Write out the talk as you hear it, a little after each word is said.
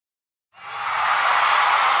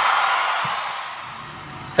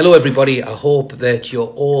Hello everybody, I hope that you're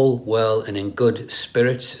all well and in good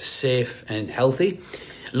spirits, safe and healthy.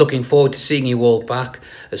 Looking forward to seeing you all back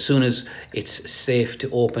as soon as it's safe to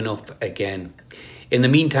open up again. In the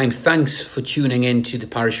meantime, thanks for tuning in to the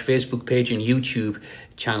Parish Facebook page and YouTube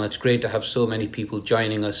channel. It's great to have so many people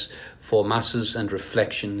joining us for masses and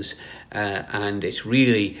reflections, and it's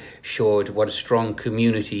really showed what a strong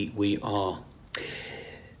community we are.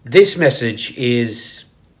 This message is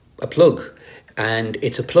a plug. And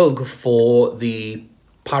it's a plug for the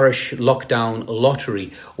Parish Lockdown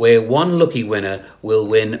Lottery, where one lucky winner will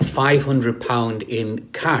win £500 in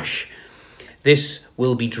cash. This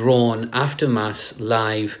will be drawn after Mass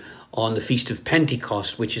live on the Feast of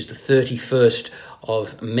Pentecost, which is the 31st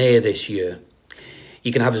of May this year.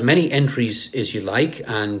 You can have as many entries as you like,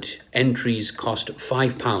 and entries cost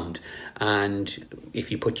 £5. And if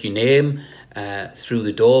you put your name through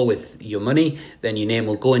the door with your money, then your name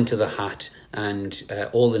will go into the hat, and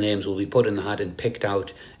all the names will be put in the hat and picked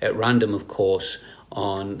out at random, of course,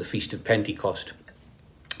 on the Feast of Pentecost.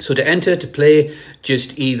 So to enter, to play,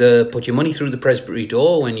 just either put your money through the presbytery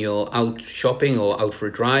door when you're out shopping or out for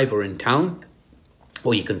a drive or in town,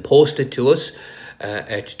 or you can post it to us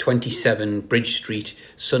at 27 Bridge Street,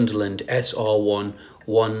 Sunderland, SR1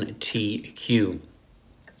 1TQ.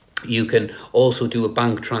 You can also do a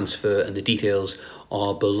bank transfer, and the details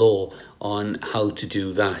are below on how to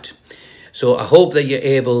do that. So I hope that you're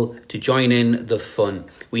able to join in the fun.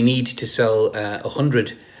 We need to sell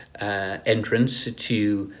 100 entrants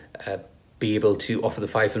to be able to offer the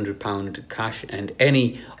 £500 cash, and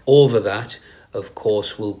any over that, of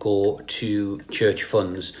course, will go to church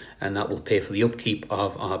funds, and that will pay for the upkeep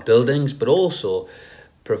of our buildings, but also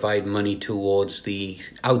provide money towards the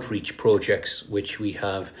outreach projects which we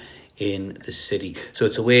have in the city. So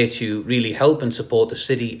it's a way to really help and support the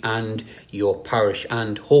city and your parish,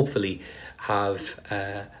 and hopefully have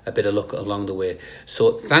a bit of luck along the way.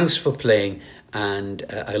 So thanks for playing, and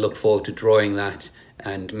I look forward to drawing that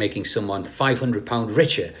and making someone £500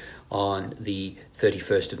 richer on the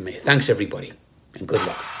 31st of May. Thanks everybody, and good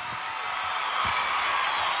luck.